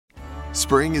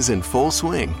Spring is in full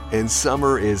swing, and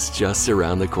summer is just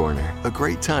around the corner. A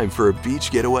great time for a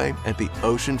beach getaway at the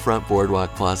Oceanfront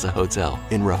Boardwalk Plaza Hotel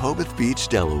in Rehoboth Beach,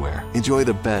 Delaware. Enjoy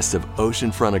the best of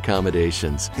oceanfront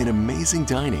accommodations and amazing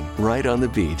dining right on the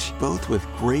beach, both with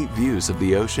great views of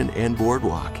the ocean and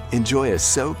boardwalk. Enjoy a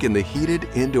soak in the heated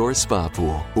indoor spa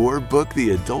pool, or book the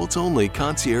adults-only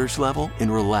concierge level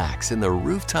and relax in the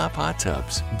rooftop hot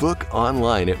tubs. Book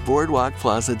online at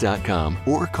boardwalkplaza.com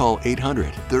or call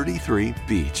 800-33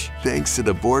 Beach. Thanks to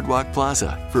the Boardwalk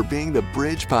Plaza for being the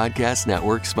Bridge Podcast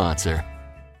Network sponsor.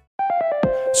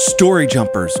 Story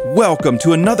Jumpers, welcome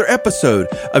to another episode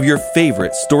of your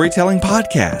favorite storytelling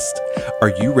podcast.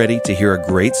 Are you ready to hear a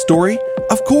great story?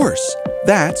 Of course.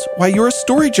 That's why you're a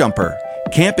story jumper.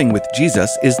 Camping with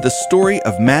Jesus is the story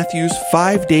of Matthew's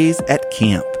 5 days at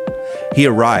camp. He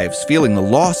arrives feeling the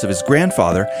loss of his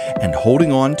grandfather and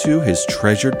holding on to his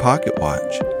treasured pocket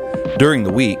watch. During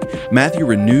the week, Matthew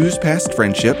renews past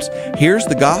friendships, hears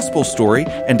the gospel story,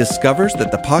 and discovers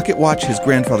that the pocket watch his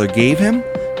grandfather gave him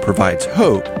provides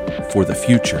hope for the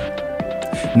future.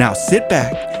 Now sit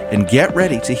back and get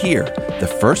ready to hear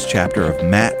the first chapter of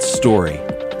Matt's story,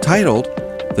 titled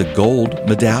The Gold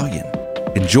Medallion.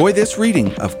 Enjoy this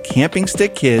reading of Camping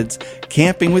Stick Kids,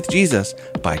 Camping with Jesus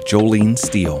by Joleen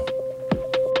Steele.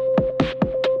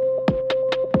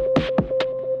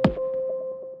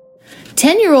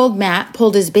 Ten-year-old Matt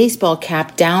pulled his baseball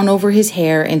cap down over his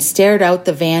hair and stared out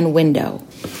the van window.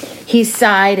 He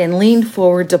sighed and leaned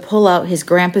forward to pull out his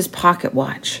grandpa's pocket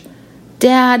watch.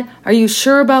 "Dad, are you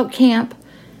sure about camp?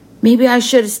 Maybe I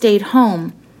should have stayed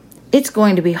home. It's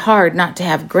going to be hard not to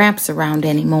have Gramps around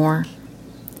anymore."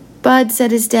 "Bud,"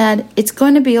 said his dad, "it's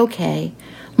going to be okay.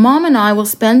 Mom and I will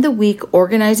spend the week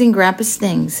organizing Grandpa's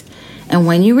things, and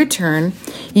when you return,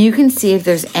 you can see if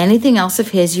there's anything else of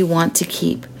his you want to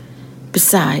keep.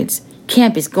 Besides,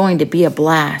 camp is going to be a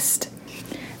blast."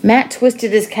 Matt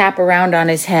twisted his cap around on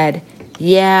his head.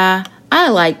 "Yeah, I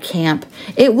like camp.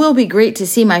 It will be great to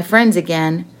see my friends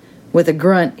again." With a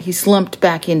grunt, he slumped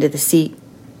back into the seat.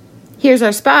 "Here's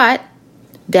our spot."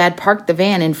 Dad parked the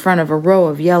van in front of a row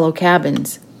of yellow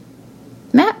cabins.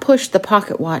 Matt pushed the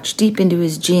pocket watch deep into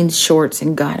his jeans shorts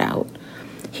and got out.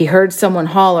 He heard someone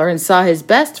holler and saw his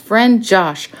best friend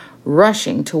Josh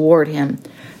rushing toward him.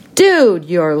 "Dude,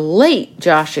 you're late,"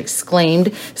 Josh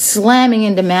exclaimed, slamming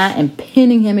into Matt and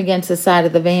pinning him against the side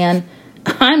of the van.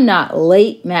 "I'm not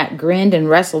late," Matt grinned and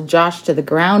wrestled Josh to the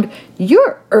ground.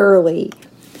 "You're early."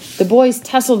 The boys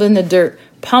tussled in the dirt,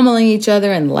 pummeling each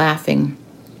other and laughing.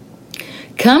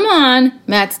 "Come on,"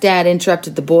 Matt's dad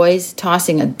interrupted the boys,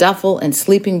 tossing a duffel and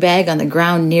sleeping bag on the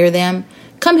ground near them.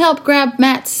 "Come help grab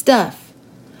Matt's stuff."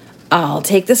 "I'll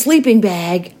take the sleeping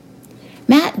bag."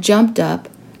 Matt jumped up,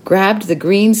 grabbed the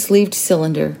green-sleeved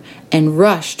cylinder, and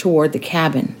rushed toward the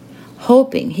cabin,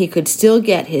 hoping he could still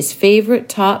get his favorite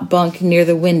top bunk near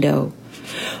the window.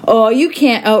 "Oh, you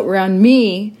can't outrun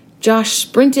me." Josh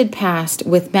sprinted past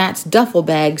with Matt's duffel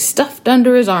bag stuffed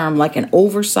under his arm like an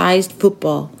oversized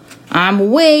football.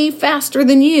 "I'm way faster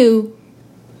than you."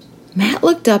 Matt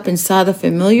looked up and saw the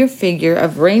familiar figure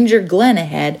of Ranger Glenn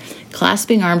ahead,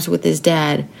 clasping arms with his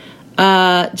dad.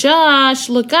 Josh,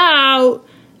 look out,"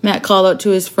 Matt called out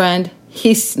to his friend.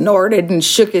 He snorted and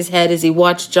shook his head as he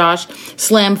watched Josh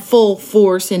slam full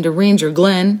force into Ranger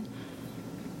Glenn.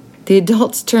 The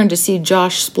adults turned to see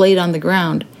Josh splayed on the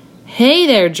ground. "Hey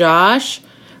there, Josh."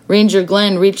 Ranger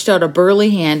Glenn reached out a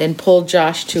burly hand and pulled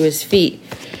Josh to his feet.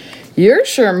 "You're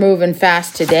sure moving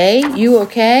fast today. You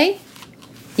okay?"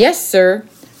 "Yes, sir."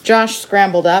 Josh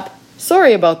scrambled up.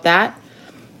 "Sorry about that."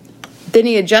 Then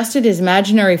he adjusted his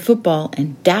imaginary football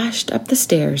and dashed up the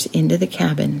stairs into the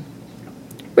cabin.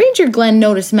 Ranger Glenn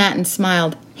noticed Matt and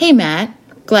smiled. "Hey, Matt.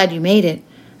 Glad you made it.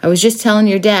 I was just telling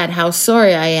your dad how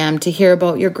sorry I am to hear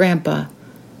about your grandpa."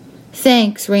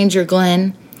 "Thanks, Ranger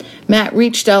Glenn." Matt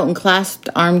reached out and clasped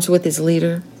arms with his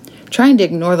leader. Trying to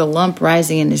ignore the lump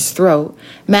rising in his throat,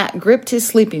 Matt gripped his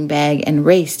sleeping bag and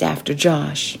raced after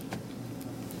Josh.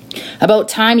 "About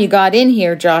time you got in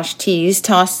here," Josh teased,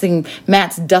 tossing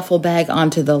Matt's duffel bag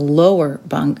onto the lower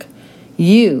bunk.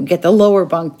 "You get the lower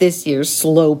bunk this year,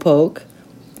 slowpoke."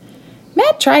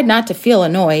 Matt tried not to feel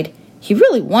annoyed. He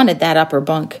really wanted that upper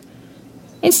bunk.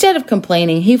 Instead of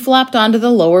complaining, he flopped onto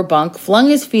the lower bunk, flung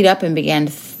his feet up, and began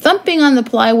thumping on the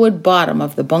plywood bottom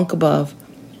of the bunk above.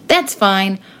 "That's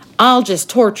fine. I'll just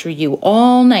torture you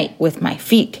all night with my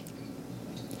feet."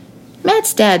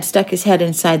 Matt's dad stuck his head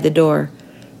inside the door.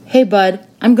 "Hey, bud,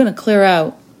 I'm going to clear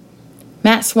out."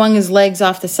 Matt swung his legs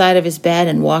off the side of his bed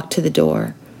and walked to the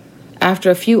door.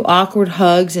 After a few awkward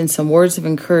hugs and some words of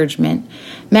encouragement,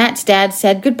 Matt's dad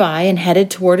said goodbye and headed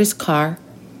toward his car.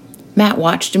 Matt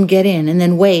watched him get in and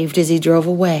then waved as he drove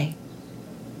away.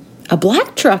 A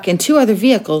black truck and 2 other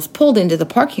vehicles pulled into the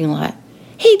parking lot.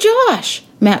 "Hey, Josh,"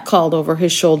 Matt called over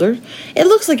his shoulder. "It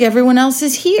looks like everyone else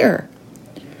is here."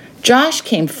 Josh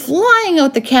came flying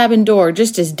out the cabin door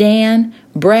just as Dan,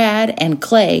 Brad, and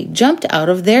Clay jumped out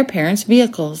of their parents'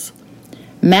 vehicles.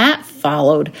 Matt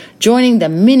followed, joining the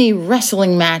mini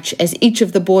wrestling match as each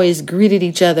of the boys greeted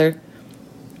each other.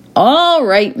 "All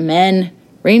right, men,"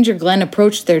 Ranger Glenn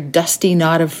approached their dusty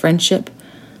knot of friendship.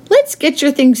 "Let's get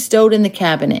your things stowed in the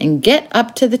cabin and get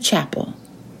up to the chapel."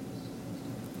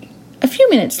 A few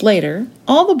minutes later,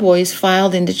 all the boys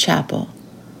filed into chapel.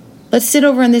 "Let's sit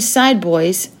over on this side,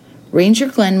 boys." Ranger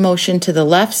Glenn motioned to the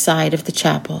left side of the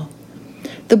chapel.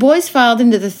 The boys filed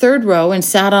into the 3rd row and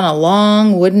sat on a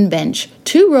long wooden bench,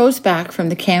 2 rows back from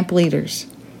the camp leaders.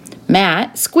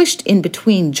 Matt squished in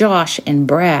between Josh and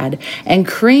Brad and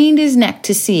craned his neck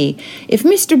to see if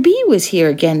Mr. B was here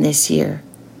again this year.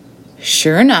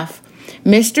 Sure enough,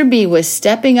 Mr. B was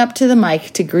stepping up to the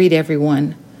mic to greet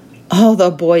everyone. All the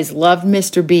boys loved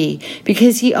Mr. B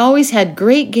because he always had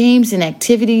great games and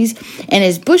activities, and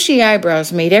his bushy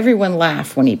eyebrows made everyone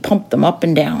laugh when he pumped them up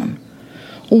and down.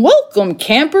 "Welcome,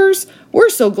 campers! We're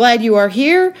so glad you are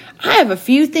here. I have a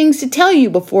few things to tell you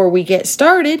before we get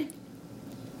started."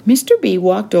 Mr. B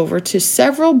walked over to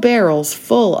several barrels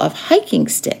full of hiking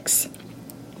sticks.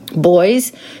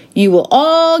 "Boys, you will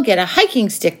all get a hiking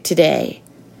stick today."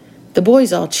 The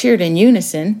boys all cheered in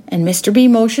unison, and Mr. B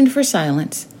motioned for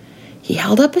silence. He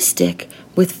held up a stick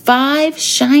with 5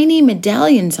 shiny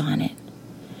medallions on it.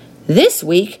 "This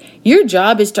week, your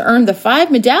job is to earn the 5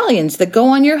 medallions that go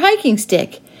on your hiking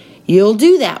stick. You'll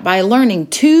do that by learning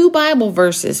 2 Bible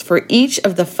verses for each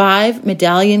of the 5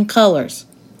 medallion colors."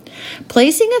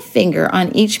 Placing a finger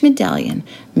on each medallion,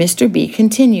 Mr. B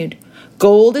continued,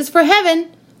 "Gold is for heaven,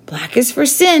 black is for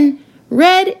sin,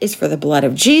 red is for the blood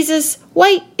of Jesus,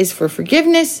 white is for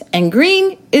forgiveness, and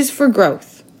green is for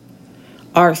growth.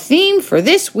 Our theme for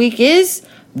this week is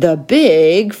the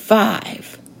Big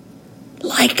 5.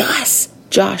 "Like us,"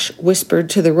 Josh whispered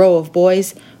to the row of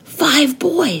boys. 5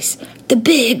 boys, the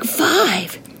Big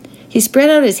 5. He spread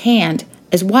out his hand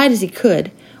as wide as he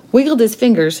could, wiggled his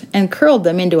fingers, and curled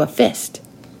them into a fist.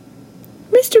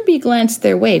 Mr. B glanced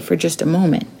their way for just a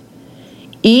moment.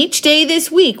 "Each day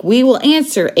this week, we will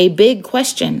answer a big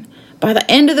question. By the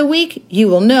end of the week, you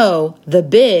will know the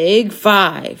Big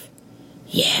 5.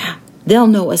 "Yeah, they'll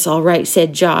know us all right,"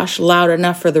 said Josh, loud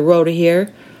enough for the row to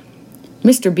hear.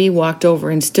 Mr. B walked over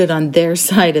and stood on their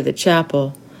side of the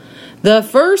chapel. "The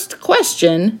first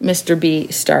question," Mr. B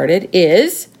started,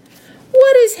 is,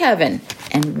 "What is heaven,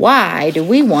 and why do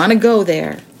we want to go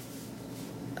there?"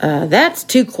 That's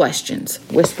 2 questions,"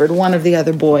 whispered one of the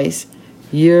other boys.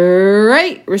 "You're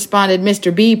right," responded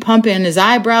Mr. B, pumping his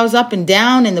eyebrows up and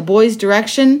down in the boys'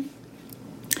 direction.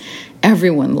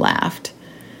 Everyone laughed.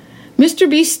 Mr.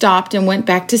 B stopped and went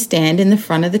back to stand in the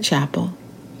front of the chapel.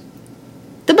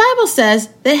 "The Bible says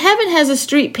that heaven has a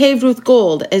street paved with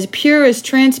gold, as pure as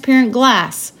transparent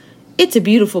glass. It's a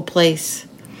beautiful place.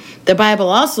 The Bible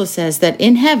also says that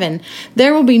in heaven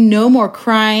there will be no more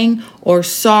crying or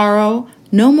sorrow,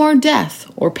 no more death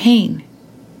or pain."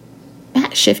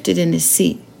 Matt shifted in his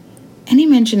seat. Any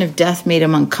mention of death made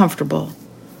him uncomfortable.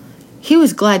 He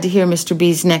was glad to hear Mr.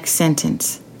 B's next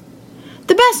sentence.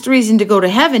 "The best reason to go to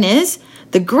heaven is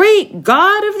the great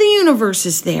God of the universe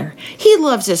is there. He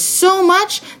loves us so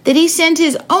much that he sent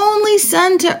his only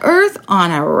son to earth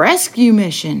on a rescue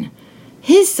mission.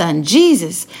 His son,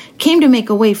 Jesus, came to make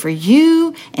a way for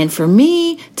you and for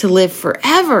me to live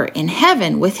forever in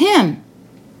heaven with him.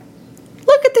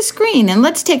 Look at the screen and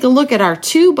let's take a look at our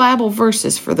 2 Bible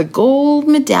verses for the gold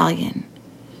medallion."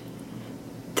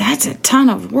 "That's a ton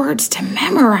of words to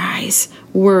memorize,"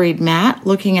 worried Matt,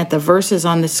 looking at the verses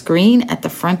on the screen at the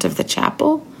front of the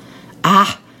chapel.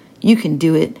 "Ah, you can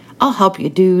do it. I'll help you,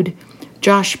 dude."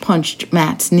 Josh punched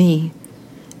Matt's knee.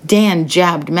 Dan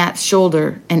jabbed Matt's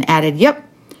shoulder and added, "Yep,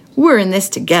 we're in this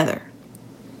together."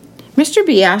 Mr.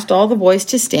 B asked all the boys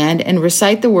to stand and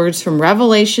recite the words from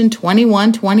Revelation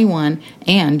 21:21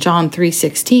 and John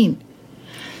 3:16.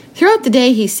 Throughout the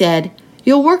day, he said,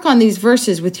 "You'll work on these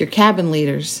verses with your cabin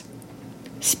leaders."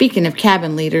 Speaking of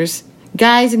cabin leaders,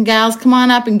 guys and gals, come on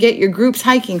up and get your group's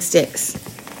hiking sticks.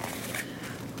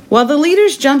 While the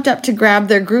leaders jumped up to grab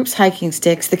their group's hiking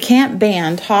sticks, the camp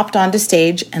band hopped onto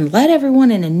stage and led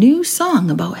everyone in a new song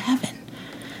about heaven.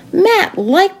 Matt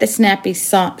liked the snappy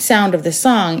sound of the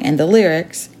song and the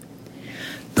lyrics.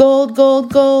 "Gold,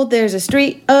 gold, gold, there's a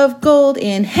street of gold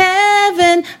in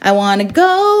heaven. I want to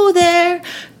go there.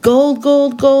 Gold,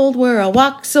 gold, gold, where I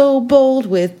walk so bold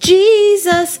with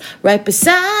Jesus right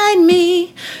beside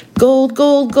me. Gold,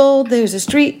 gold, gold, there's a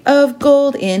street of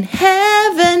gold in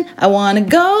heaven. I want to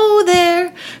go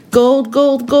there. Gold,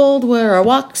 gold, gold, where I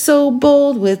walk so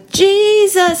bold with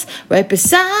Jesus right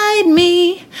beside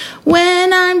me.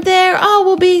 When I'm there, all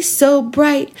will be so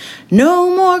bright.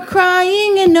 No more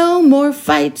crying and no more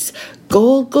fights.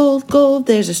 Gold, gold, gold,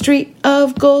 there's a street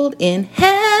of gold in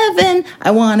heaven.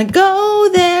 I want to go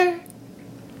there.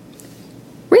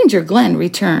 Ranger Glenn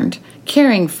returned,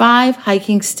 carrying 5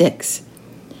 hiking sticks.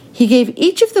 He gave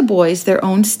each of the boys their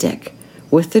own stick,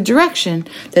 with the direction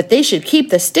that they should keep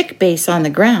the stick base on the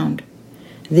ground.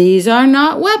 These are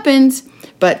not weapons,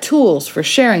 but tools for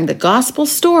sharing the gospel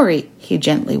story, he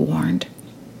gently warned.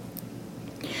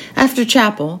 After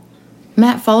chapel,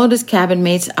 Matt followed his cabin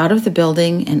mates out of the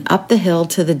building and up the hill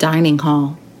to the dining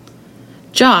hall.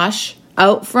 Josh,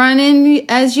 out front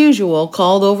as usual,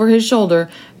 called over his shoulder,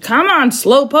 "Come on,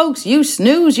 slowpokes, you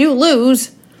snooze, you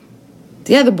lose."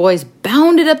 The other boys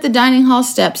bounded up the dining hall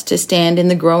steps to stand in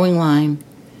the growing line.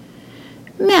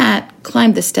 Matt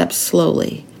climbed the steps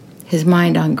slowly, his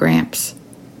mind on Gramps.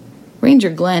 Ranger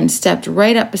Glenn stepped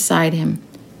right up beside him.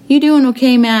 "You doing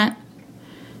okay, Matt?"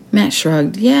 Matt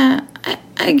shrugged. "Yeah,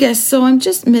 I guess so. I'm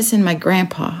just missing my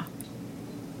grandpa."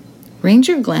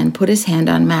 Ranger Glenn put his hand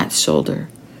on Matt's shoulder.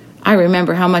 "I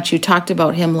remember how much you talked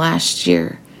about him last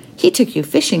year. He took you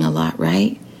fishing a lot,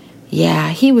 right?" "Yeah,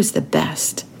 he was the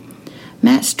best."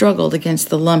 Matt struggled against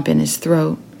the lump in his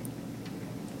throat.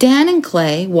 Dan and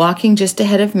Clay, walking just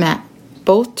ahead of Matt,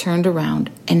 both turned around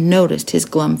and noticed his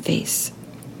glum face.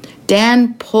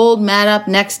 Dan pulled Matt up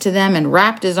next to them and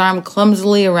wrapped his arm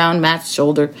clumsily around Matt's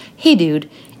shoulder. "Hey, dude,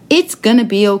 it's gonna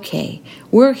be okay.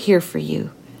 We're here for you."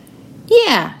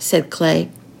 "Yeah," said Clay.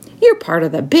 "You're part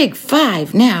of the Big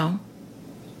 5 now."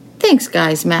 "Thanks,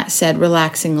 guys," Matt said,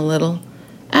 relaxing a little.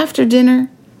 "After dinner,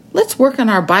 let's work on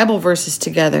our Bible verses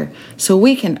together so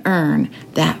we can earn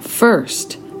that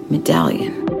first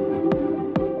medallion."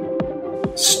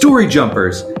 Story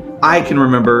Jumpers. I can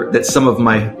remember that some of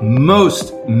my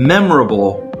most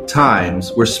memorable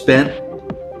times were spent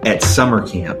at summer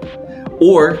camp,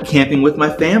 or camping with my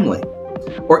family,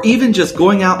 or even just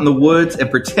going out in the woods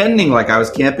and pretending like I was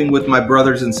camping with my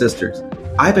brothers and sisters.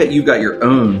 I bet you've got your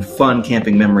own fun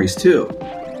camping memories too.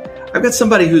 I've got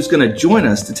somebody who's going to join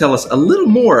us to tell us a little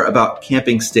more about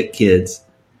Camping Stick Kids.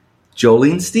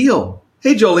 Joleen Steele.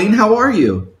 Hey Joleen, how are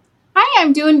you? Hi,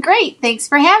 I'm doing great. Thanks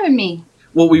for having me.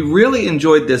 Well, we really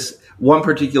enjoyed this one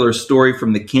particular story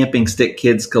from the Camping Stick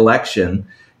Kids collection.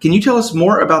 Can you tell us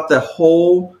more about the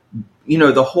whole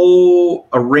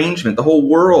arrangement, the whole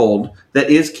world that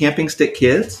is Camping Stick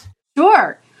Kids?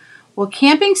 Sure. Well,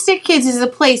 Camping Stick Kids is a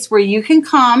place where you can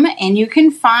come and you can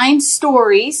find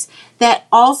stories that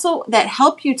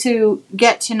help you to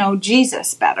get to know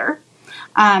Jesus better.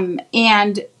 My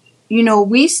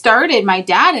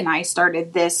dad and I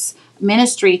started this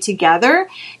ministry together,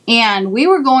 and we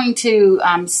were going to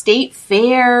state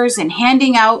fairs and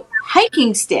handing out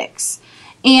hiking sticks.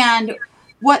 And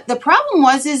what the problem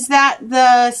was is that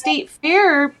the state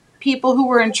fair people who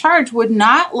were in charge would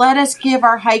not let us give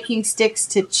our hiking sticks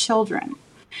to children.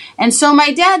 And so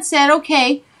my dad said,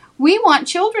 "Okay, we want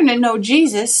children to know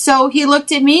Jesus." So he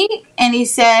looked at me and he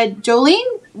said, "Joleen,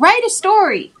 write a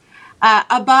story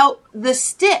about the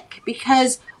stick,"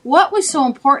 because what was so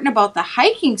important about the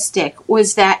hiking stick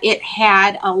was that it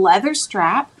had a leather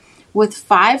strap with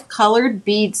 5 colored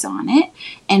beads on it,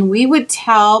 and we would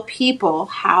tell people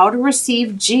how to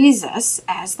receive Jesus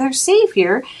as their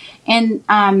Savior, and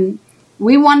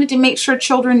we wanted to make sure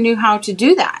children knew how to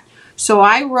do that. So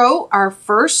I wrote our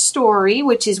first story,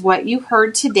 which is what you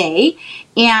heard today,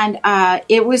 and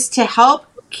it was to help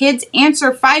kids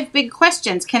answer 5 big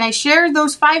questions. Can I share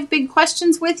those 5 big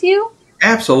questions with you?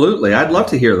 Absolutely. I'd love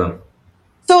to hear them.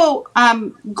 So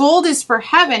gold is for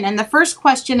heaven. And the first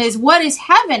question is, what is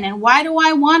heaven and why do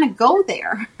I want to go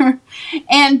there?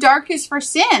 And dark is for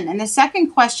sin. And the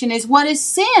second question is, what is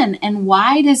sin and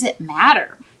why does it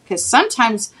matter? Because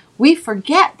sometimes we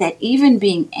forget that even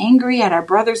being angry at our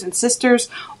brothers and sisters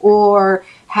or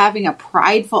having a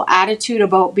prideful attitude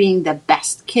about being the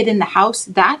best kid in the house,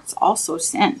 that's also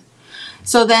sin.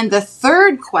 So then the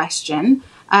third question,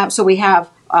 so we have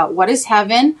what is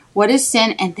heaven, what is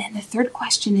sin, and then the third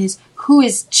question is, who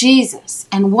is Jesus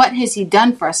and what has he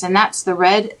done for us? And that's the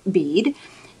red bead.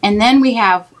 And then we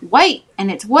have white, and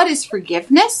it's what is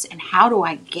forgiveness and how do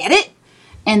I get it?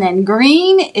 And then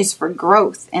green is for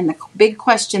growth. And the big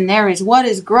question there is, what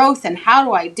is growth and how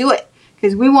do I do it?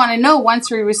 Because we want to know, once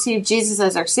we receive Jesus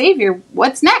as our Savior,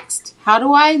 what's next? How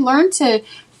do I learn to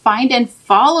find and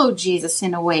follow Jesus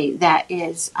in a way that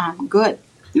is good.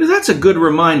 That's a good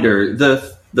reminder.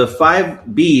 The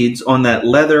 5 beads on that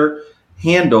leather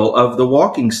handle of the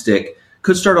walking stick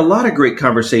could start a lot of great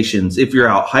conversations if you're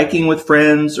out hiking with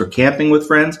friends or camping with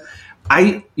friends.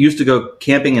 I used to go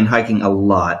camping and hiking a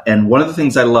lot, and one of the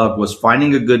things I loved was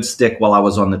finding a good stick while I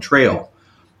was on the trail.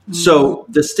 Mm-hmm. So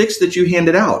the sticks that you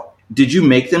handed out, did you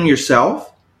make them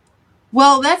yourself?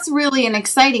 Well, that's really an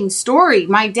exciting story.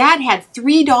 My dad had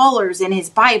 $3 in his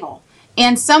Bible,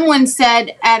 and someone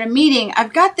said at a meeting,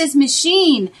 I've got this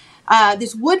machine,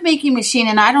 this wood making machine,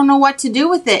 and I don't know what to do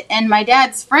with it. And my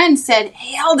dad's friend said,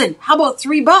 hey, Eldon, how about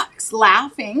 $3?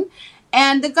 Laughing.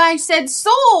 And the guy said,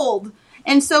 sold.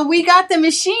 And so we got the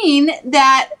machine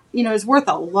that, is worth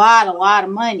a lot of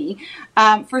money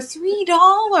for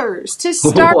 $3 to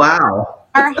start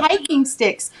our hiking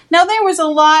sticks. Now, there was a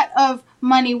lot of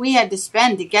money we had to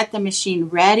spend to get the machine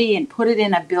ready and put it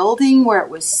in a building where it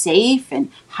was safe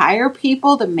and hire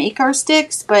people to make our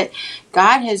sticks. But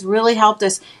God has really helped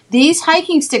us. These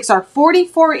hiking sticks are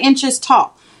 44 inches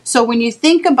tall. So when you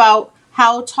think about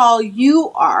how tall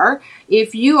you are,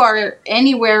 if you are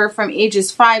anywhere from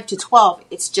ages 5 to 12,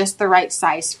 it's just the right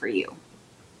size for you.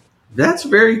 That's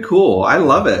very cool. I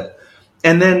love it.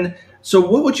 And then, so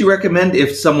what would you recommend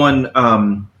if someone,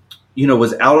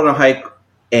 was out on a hike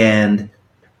and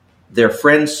their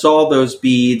friends saw those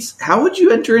beads? How would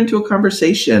you enter into a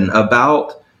conversation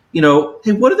about, hey,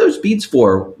 what are those beads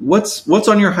for? What's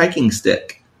on your hiking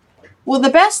stick? Well, the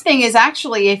best thing is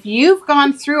actually if you've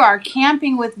gone through our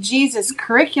Camping with Jesus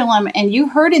curriculum and you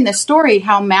heard in the story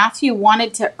how Matthew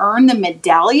wanted to earn the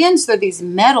medallions, they're these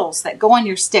medals that go on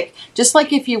your stick. Just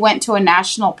like if you went to a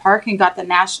national park and got the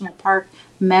national park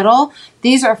medal,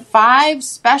 these are 5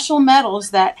 special medals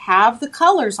that have the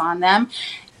colors on them.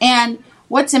 And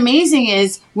what's amazing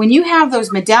is when you have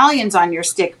those medallions on your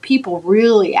stick, people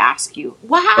really ask you,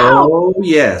 wow, oh,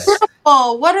 yes,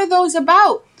 beautiful. What are those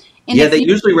about? And they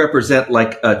usually represent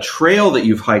like a trail that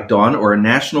you've hiked on or a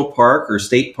national park or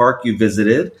state park you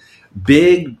visited,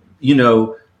 big,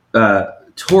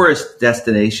 tourist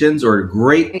destinations or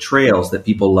great trails that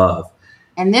people love.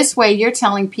 And this way you're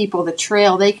telling people the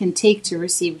trail they can take to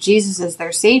receive Jesus as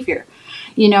their Savior,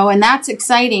 and that's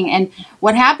exciting. And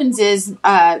what happens is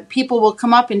people will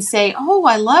come up and say, oh,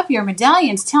 I love your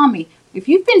medallions. Tell me, if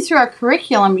you've been through our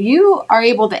curriculum, you are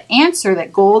able to answer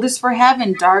that gold is for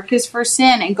heaven, dark is for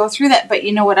sin, and go through that. But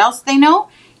you know what else they know?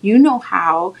 You know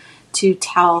how to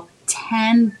tell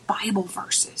 10 Bible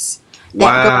verses.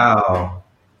 Wow.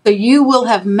 So you will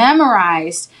have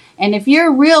memorized, and if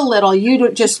you're real little,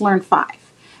 you just learn 5.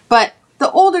 But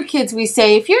the older kids, we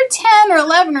say, if you're 10 or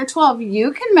 11 or 12,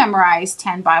 you can memorize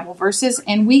 10 Bible verses,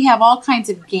 and we have all kinds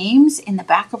of games in the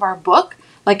back of our book.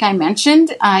 Like I mentioned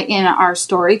in our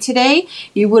story today,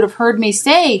 you would have heard me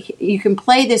say you can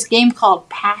play this game called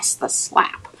Pass the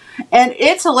Slap. And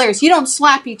it's hilarious. You don't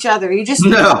slap each other. You just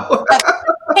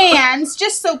hands,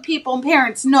 just so people and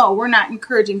parents know we're not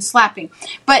encouraging slapping.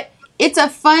 But it's a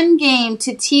fun game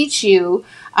to teach you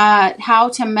how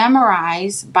to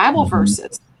memorize Bible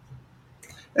verses.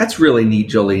 That's really neat,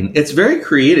 Joleen. It's very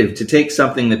creative to take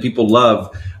something that people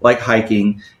love, like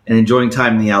hiking and enjoying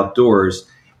time in the outdoors,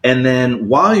 and then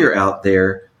while you're out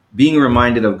there, being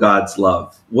reminded of God's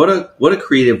love. What a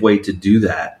creative way to do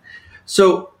that.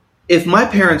 So if my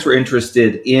parents were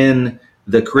interested in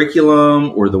the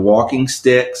curriculum or the walking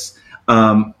sticks,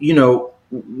 how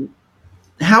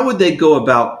would they go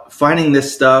about finding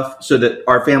this stuff so that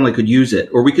our family could use it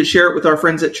or we could share it with our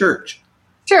friends at church?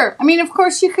 Sure. I mean, of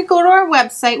course, you could go to our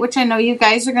website, which I know you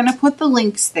guys are going to put the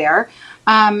links there.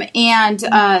 Which is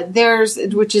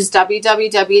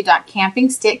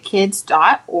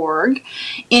www.campingstickkids.org.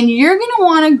 And you're going to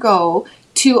want to go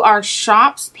to our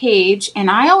shops page. And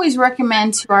I always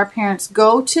recommend to our parents,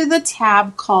 go to the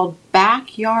tab called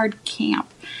Backyard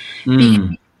Camp.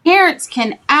 Because parents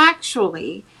can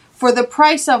actually, for the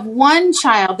price of one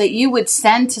child that you would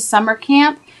send to summer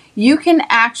camp, you can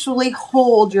actually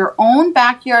hold your own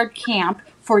backyard camp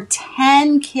for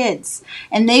 10 kids.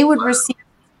 And they would receive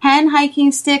 10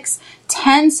 hiking sticks,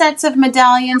 10 sets of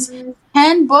medallions,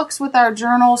 10 books with our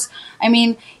journals. I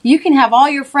mean, you can have all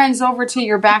your friends over to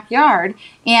your backyard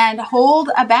and hold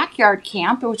a backyard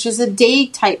camp, which is a day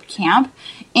type camp.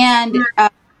 And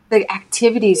the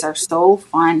activities are so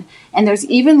fun. And there's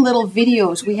even little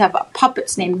videos. We have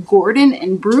puppets named Gordon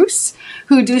and Bruce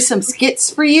who do some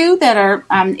skits for you that are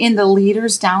in the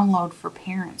Leaders Download for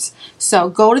parents. So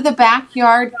go to the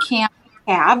Backyard Camp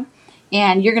tab,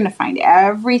 and you're going to find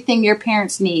everything your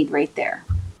parents need right there.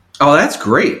 Oh, that's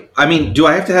great. I mean, do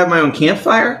I have to have my own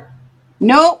campfire?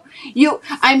 No, you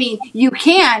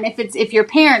can if your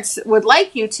parents would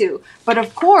like you to. But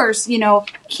of course,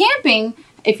 camping,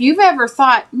 if you've ever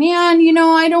thought, man,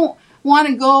 I don't want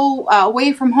to go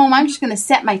away from home, I'm just going to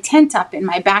set my tent up in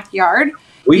my backyard.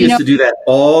 We used to do that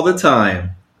all the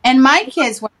time. And my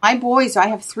kids, I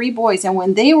have 3 boys, and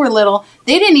when they were little,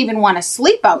 they didn't even want to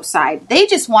sleep outside. They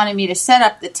just wanted me to set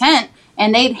up the tent,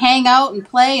 and they'd hang out and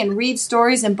play and read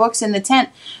stories and books in the tent.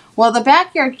 Well, the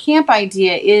backyard camp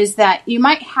idea is that you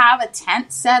might have a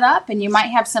tent set up and you might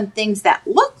have some things that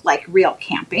look like real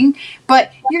camping,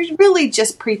 but you're really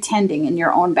just pretending in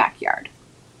your own backyard.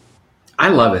 I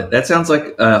love it. That sounds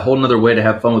like a whole nother way to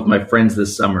have fun with my friends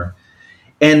this summer.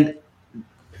 And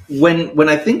when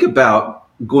I think about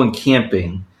going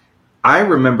camping, I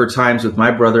remember times with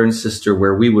my brother and sister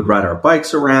where we would ride our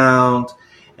bikes around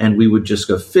and we would just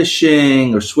go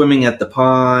fishing or swimming at the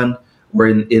pond or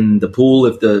in the pool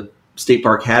if the state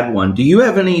park had one. Do you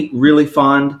have any really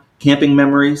fond camping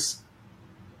memories?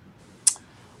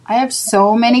 I have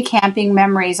so many camping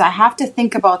memories. I have to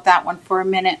think about that one for a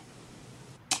minute.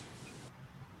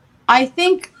 I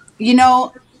think,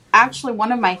 actually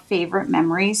one of my favorite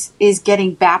memories is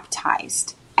getting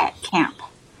baptized at camp.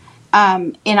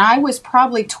 And I was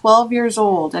probably 12 years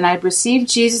old, and I'd received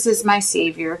Jesus as my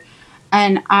Savior.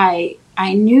 And I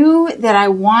knew that I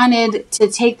wanted to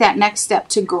take that next step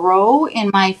to grow in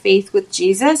my faith with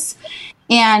Jesus.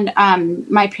 And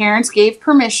my parents gave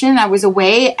permission. I was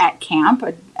away at camp,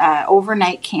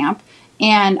 overnight camp.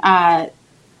 And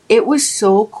it was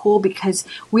so cool because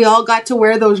we all got to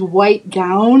wear those white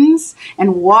gowns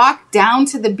and walk down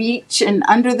to the beach and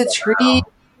under the tree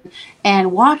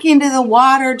and walk into the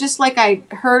water, just like I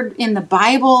heard in the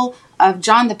Bible of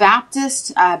John the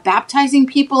Baptist baptizing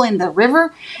people in the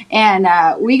river. And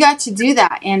we got to do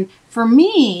that. And for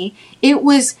me, it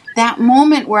was that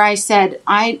moment where I said,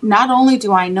 not only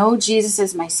do I know Jesus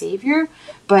as my Savior,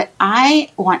 but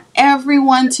I want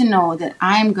everyone to know that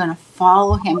I'm going to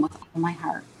follow him with all my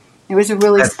heart. It was a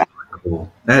really special.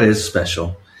 Cool. That is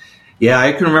special. Yeah,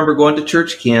 I can remember going to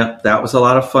church camp. That was a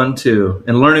lot of fun too.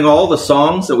 And learning all the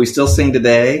songs that we still sing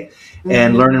today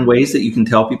and learning ways that you can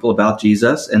tell people about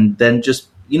Jesus, and then just,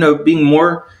 being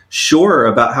more sure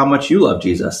about how much you love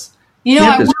Jesus.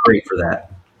 Camp is great for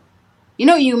that.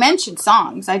 You mentioned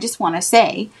songs. I just want to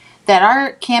say that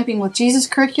our Camping with Jesus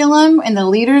curriculum and the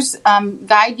leader's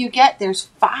guide you get, there's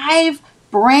 5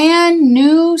 brand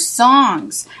new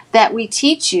songs that we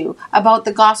teach you about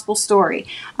the gospel story.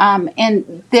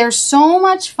 And they're so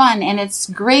much fun, and it's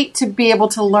great to be able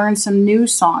to learn some new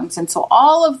songs. And so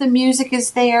all of the music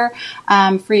is there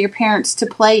for your parents to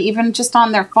play, even just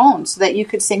on their phone, so that you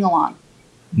could sing along.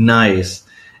 Nice.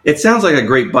 It sounds like a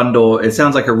great bundle. It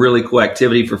sounds like a really cool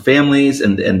activity for families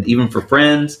and even for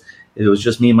friends. If it was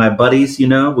just me and my buddies,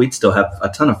 we'd still have a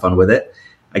ton of fun with it.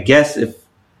 I guess if,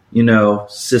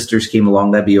 sisters came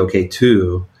along, that'd be okay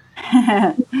too.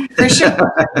 For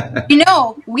sure.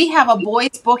 We have a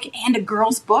boys' book and a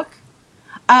girls' book,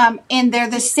 and they're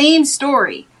the same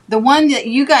story. The one that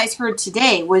you guys heard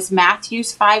today was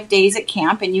Matthew's 5 days at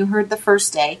camp, and you heard the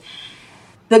first day.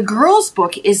 The girls'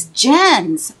 book is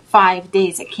Jen's 5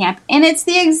 days at camp, and it's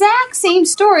the exact same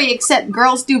story, except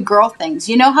girls do girl things.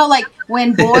 You know how, like,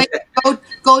 when boys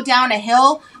go down a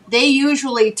hill, they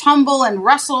usually tumble and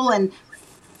wrestle and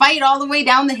fight all the way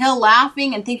down the hill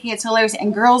laughing and thinking it's hilarious,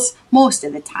 and girls most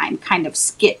of the time kind of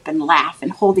skip and laugh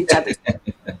and hold each other.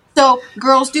 So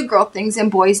girls do girl things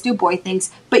and boys do boy things,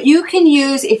 but you can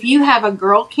use, if you have a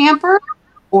girl camper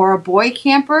or a boy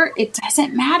camper, it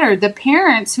doesn't matter. The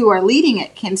parents who are leading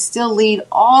it can still lead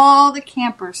all the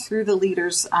campers through the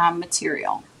leader's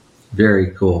material.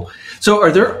 Very cool. So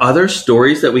are there other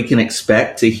stories that we can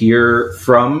expect to hear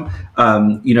from,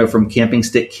 from Camping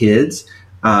Stick Kids?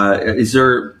 Is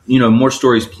there, more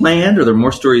stories planned? Are there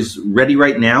more stories ready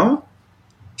right now?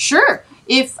 Sure.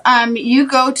 If you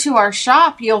go to our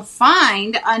shop, you'll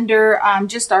find under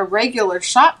just our regular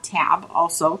shop tab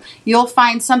also, you'll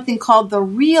find something called the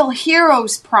Real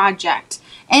Heroes Project.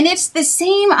 And it's the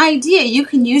same idea. You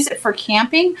can use it for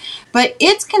camping, but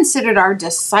it's considered our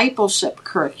discipleship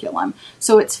curriculum.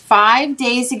 So it's 5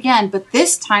 days again, but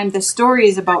this time the story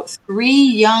is about 3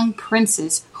 young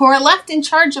princes who are left in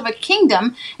charge of a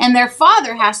kingdom, and their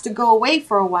father has to go away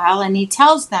for a while, and he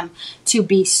tells them to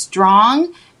be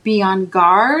strong, be on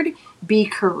guard, be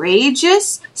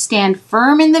courageous, stand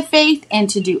firm in the faith, and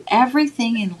to do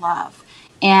everything in love.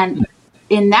 And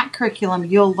in that curriculum,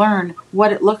 you'll learn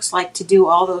what it looks like to do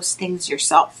all those things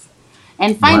yourself.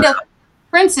 And find out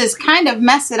princes kind of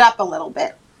mess it up a little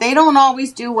bit. They don't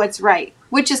always do what's right,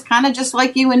 which is kind of just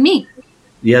like you and me.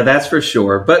 Yeah, that's for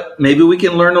sure. But maybe we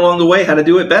can learn along the way how to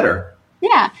do it better.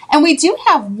 Yeah, and we do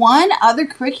have one other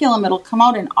curriculum. It'll come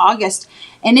out in August,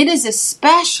 and it is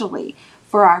especially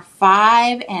for our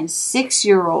 5 and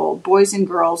 6-year-old boys and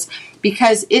girls,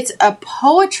 because it's a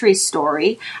poetry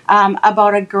story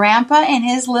about a grandpa and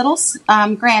his little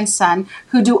grandson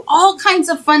who do all kinds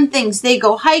of fun things. They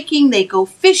go hiking, they go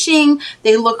fishing,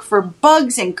 they look for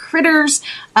bugs and critters,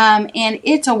 and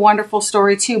it's a wonderful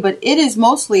story too, but it is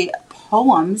mostly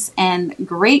poems and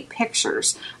great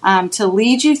pictures to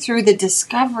lead you through the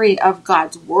discovery of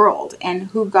God's world and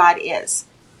who God is.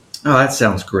 Oh, that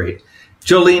sounds great.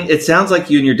 Joleen, it sounds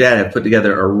like you and your dad have put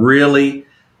together a really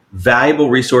valuable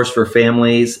resource for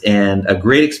families and a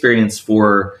great experience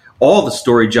for all the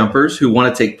story jumpers who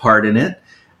want to take part in it.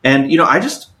 And, I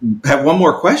just have one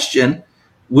more question.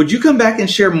 Would you come back and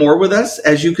share more with us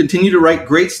as you continue to write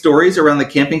great stories around the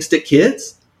Camping Stick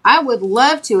Kids? I would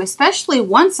love to, especially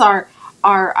once our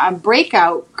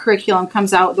breakout curriculum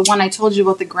comes out, the one I told you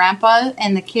about, the grandpa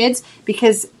and the kids,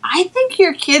 because I think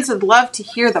your kids would love to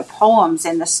hear the poems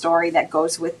and the story that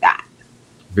goes with that.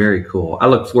 Very cool. I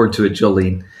look forward to it,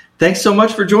 Joleen. Thanks so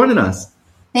much for joining us.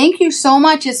 Thank you so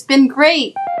much. It's been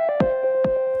great.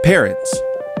 Parents,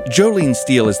 Joleen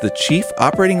Steele is the Chief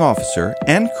Operating Officer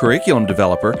and Curriculum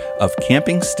Developer of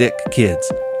Camping Stick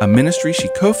Kids, a ministry she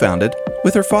co-founded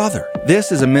with her father.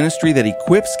 This is a ministry that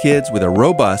equips kids with a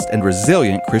robust and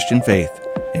resilient Christian faith.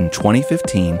 In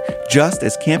 2015, just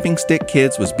as Camping Stick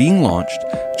Kids was being launched,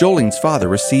 Joleen's father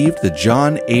received the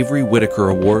John Avery Whitaker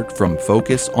Award from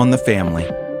Focus on the Family.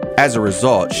 As a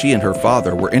result, she and her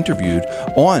father were interviewed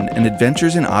on an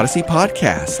Adventures in Odyssey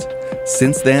podcast.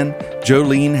 Since then,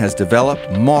 Joleen has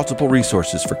developed multiple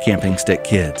resources for Camping Stick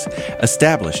Kids,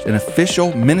 established an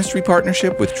official ministry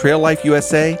partnership with Trail Life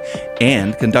USA,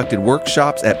 and conducted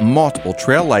workshops at multiple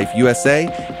Trail Life USA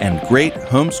and great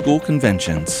homeschool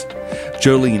conventions.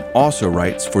 Joleen also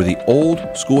writes for the Old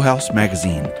Schoolhouse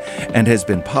magazine and has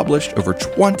been published over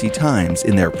 20 times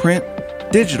in their print,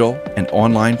 digital, and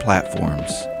online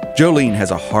platforms. Joleen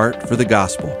has a heart for the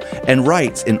gospel and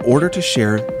writes in order to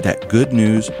share that good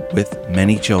news with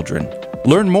many children.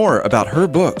 Learn more about her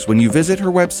books when you visit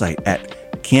her website at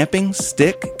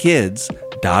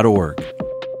campingstickkids.org.